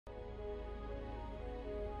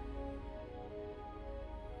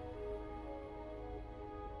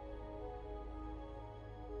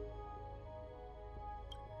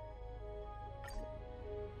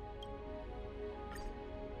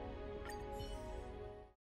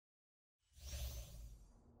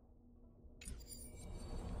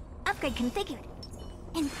upgrade configured.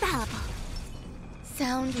 Infallible.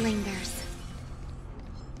 Sound lingers.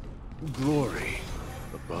 Glory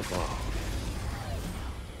above all.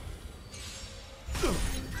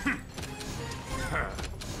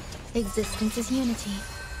 Existence is unity.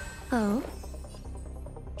 Oh?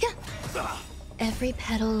 Yeah. Every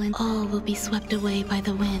petal and all will be swept away by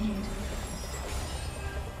the wind.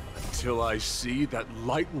 Till I see that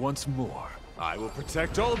light once more, I will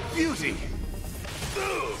protect all beauty!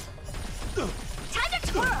 Time to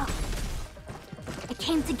twirl! It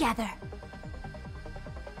came together.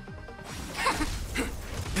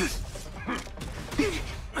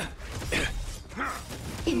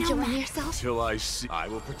 Enjoying yourself? Till I see, I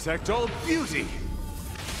will protect all beauty!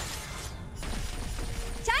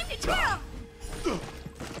 Time to twirl!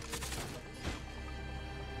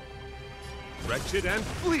 Wretched and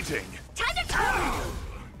fleeting! Time to twirl!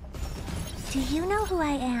 Do you know who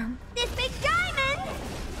I am? This big diamond!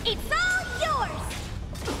 It's all yours!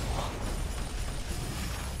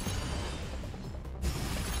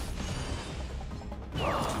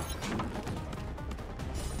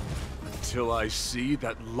 Till I see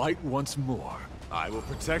that light once more, I will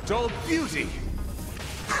protect all beauty!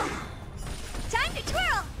 Time to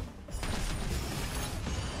twirl!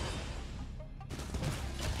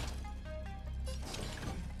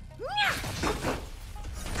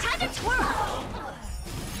 Time to twirl!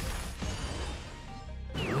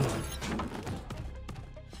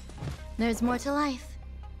 There's more to life.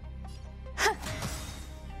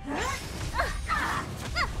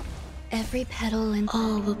 Every petal and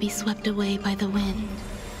all will be swept away by the wind.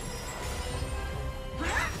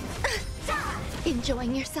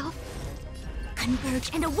 Enjoying yourself?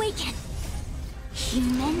 Converge and awaken!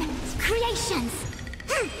 Human creations!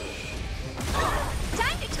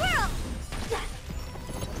 Time to twirl!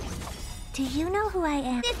 Do you know who I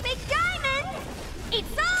am? This big diamond!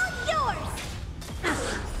 It's all yours!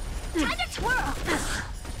 Time to twirl!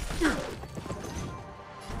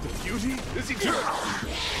 The beauty is eternal!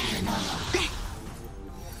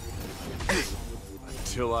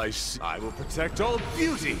 Until I see, I will protect all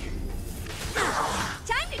beauty!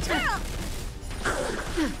 Time to twirl!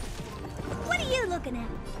 What are you looking at?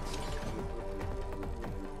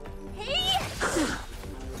 Hey!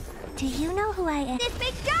 Do you know who I am? This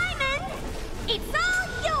big diamond! It's all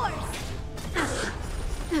yours!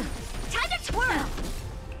 Time to twirl!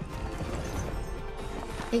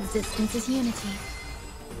 Existence is unity.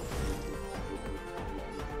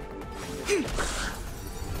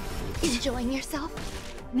 Enjoying yourself?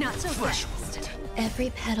 Not so fast. Every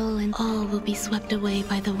petal and all will be swept away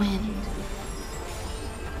by the wind.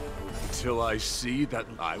 Till I see that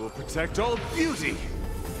I will protect all beauty!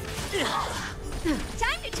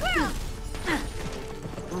 Time to twirl!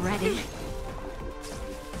 Ready?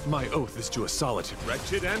 My oath is to a solitude,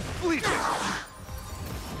 wretched and fleeting!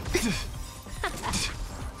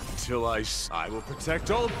 Till I will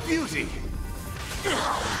protect all beauty!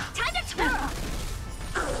 Time to twirl!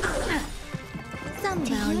 Some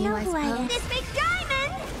value, I suppose. This big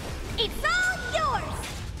diamond! It's all yours!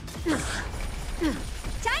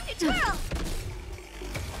 Time to twirl!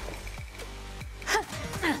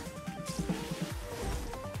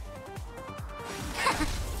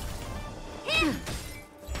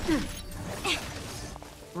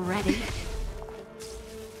 Ready?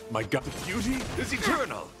 My god, the beauty is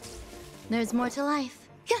eternal! There's more to life.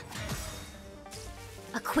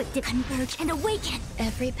 Equipped to converge and awaken!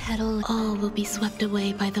 Every petal, all will be swept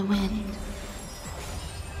away by the wind.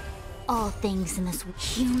 All things in this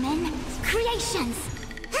human creations!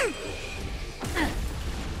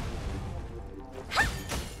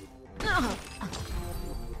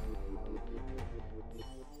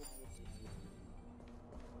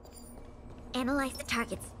 Analyze the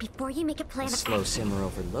targets before you make a plan of Slow action. simmer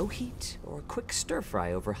over low heat, or a quick stir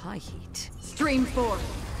fry over high heat. Stream forth,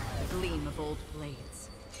 the gleam of old blades.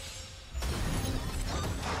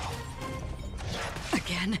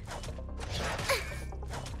 Again?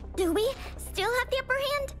 Do we still have the upper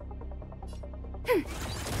hand?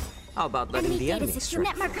 How about letting the Enemy enemy data system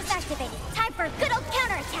strike net markers first? activated. Time for a good old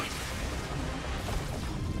counterattack.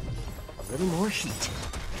 A little more heat.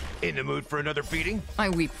 In the mood for another beating? I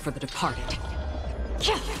weep for the departed.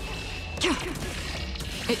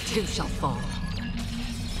 It too shall fall.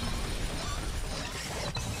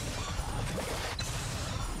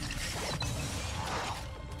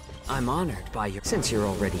 I'm honored by your... Since you're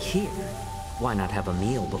already here, why not have a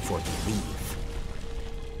meal before you leave?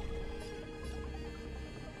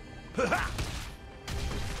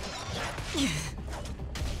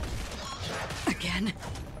 Again?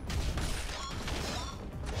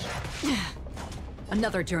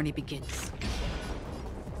 Another journey begins.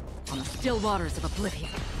 On the still waters of oblivion.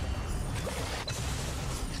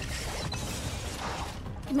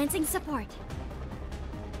 Commencing support.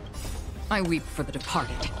 I weep for the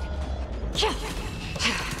departed.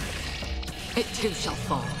 It too shall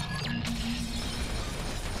fall.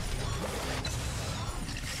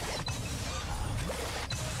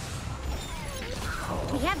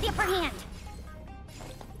 We have the upper hand.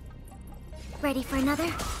 Ready for another?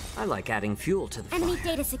 I like adding fuel to the Enemy fire.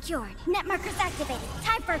 data secured. Net markers activated.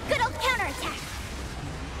 Time for a good old counterattack.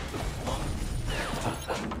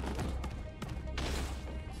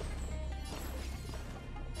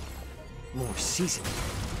 More seasoning.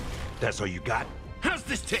 That's all you got? How's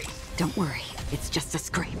this taste? Don't worry, it's just a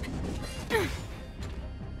scrape.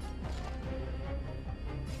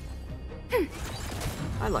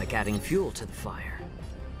 I like adding fuel to the fire.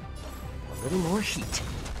 A little more heat.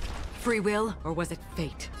 Free will, or was it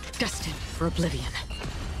fate? Destined for oblivion.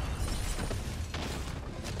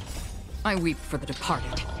 I weep for the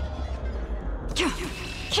departed.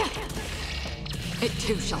 It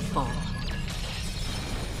too shall fall.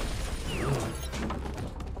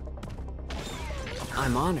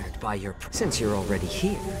 I'm honored by your... Since you're already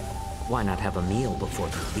here, why not have a meal before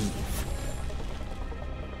you leave?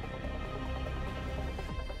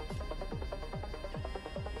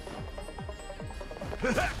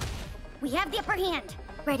 We have the upper hand.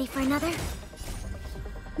 Ready for another?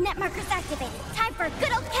 Net markers activated. Time for a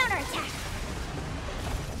good old counterattack.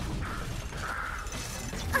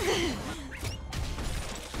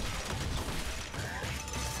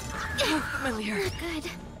 Familiar. Not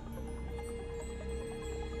good.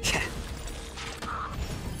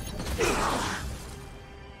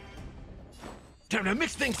 Time to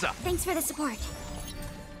mix things up. Thanks for the support.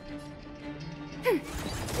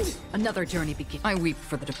 Another journey begins. I weep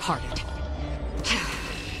for the departed.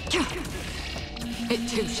 It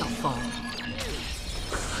too shall fall.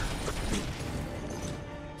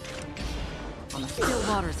 On the still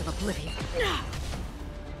waters of oblivion.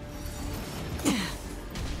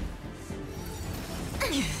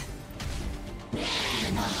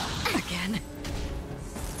 Again?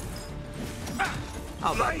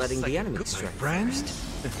 How about Nice, letting like the a enemy good strike friend. first?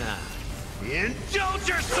 Indulge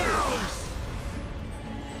yourselves!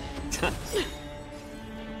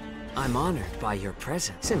 I'm honored by your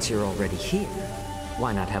presence. Since you're already here,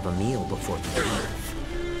 why not have a meal before you leave?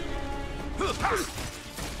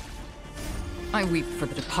 I weep for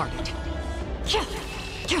the departed.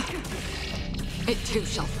 It too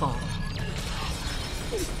shall fall.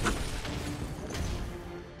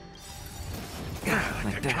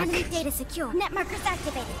 My back. Enemy data secure. Net markers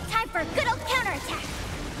activated. Time for a good old counterattack.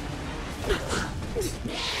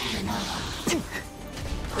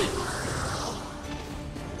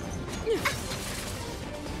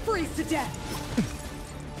 Freeze to death!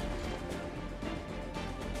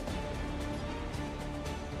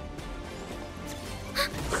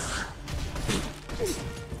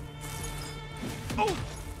 Oh!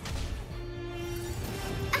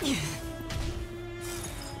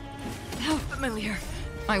 How familiar.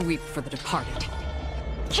 I weep for the departed.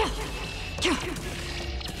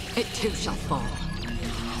 It too shall fall.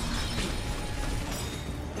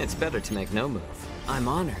 It's better to make no move. I'm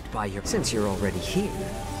honored by your... Since you're already here,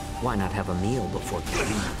 why not have a meal before you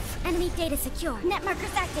leave? Enemy data secure. Net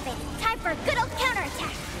markers activated. Time for a good old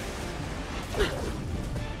counterattack.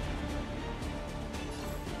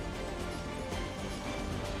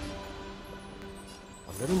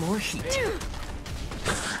 A little more heat.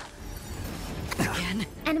 Again?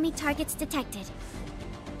 Enemy targets detected.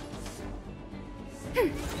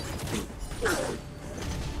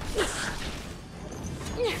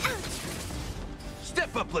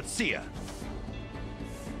 Step up, let's see ya.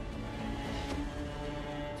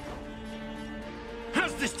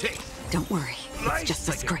 How's this taste? Don't worry, it's Life's just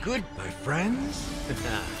a like scrape. goodbye, friends.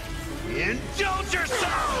 Indulge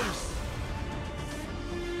yourselves!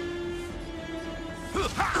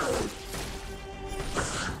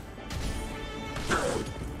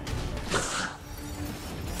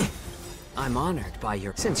 I'm honored by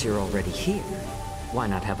your... Since you're already here, why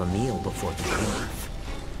not have a meal before you leave?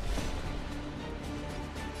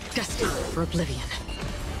 Destined for oblivion.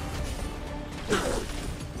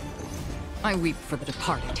 I weep for the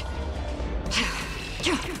departed.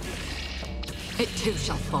 It too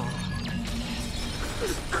shall fall.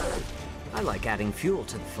 I like adding fuel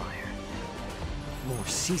to the fire. More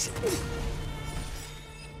seasoning.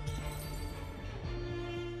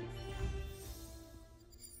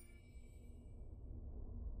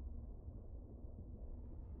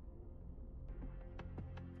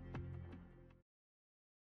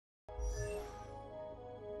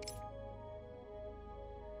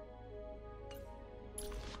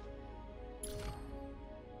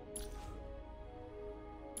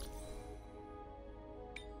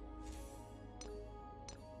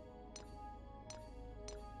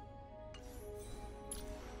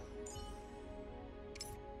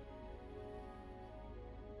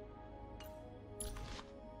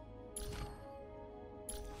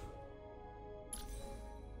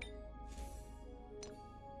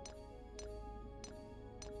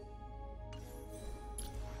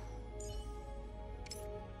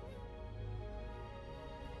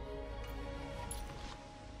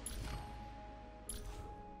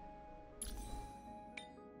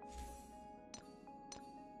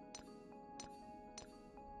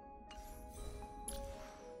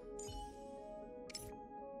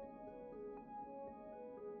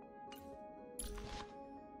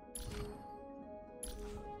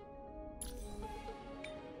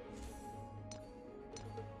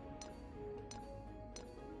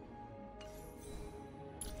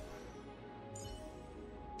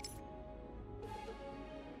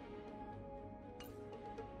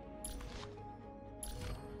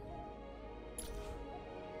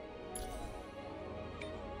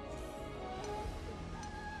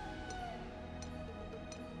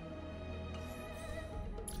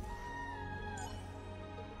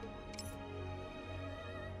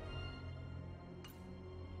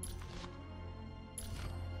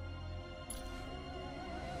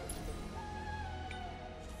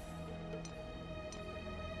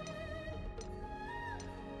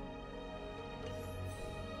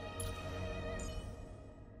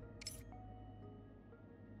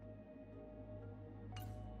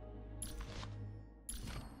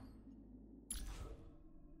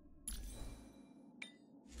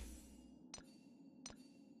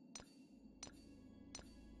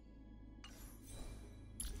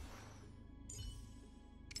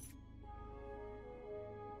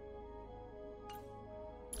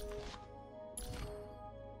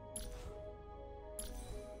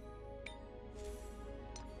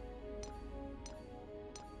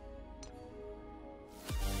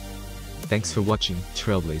 Thanks for watching,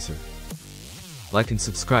 Trailblazer. Like and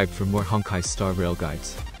subscribe for more Honkai Star Rail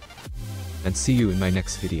guides. And see you in my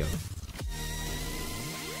next video.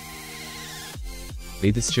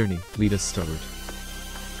 May this journey lead us starward.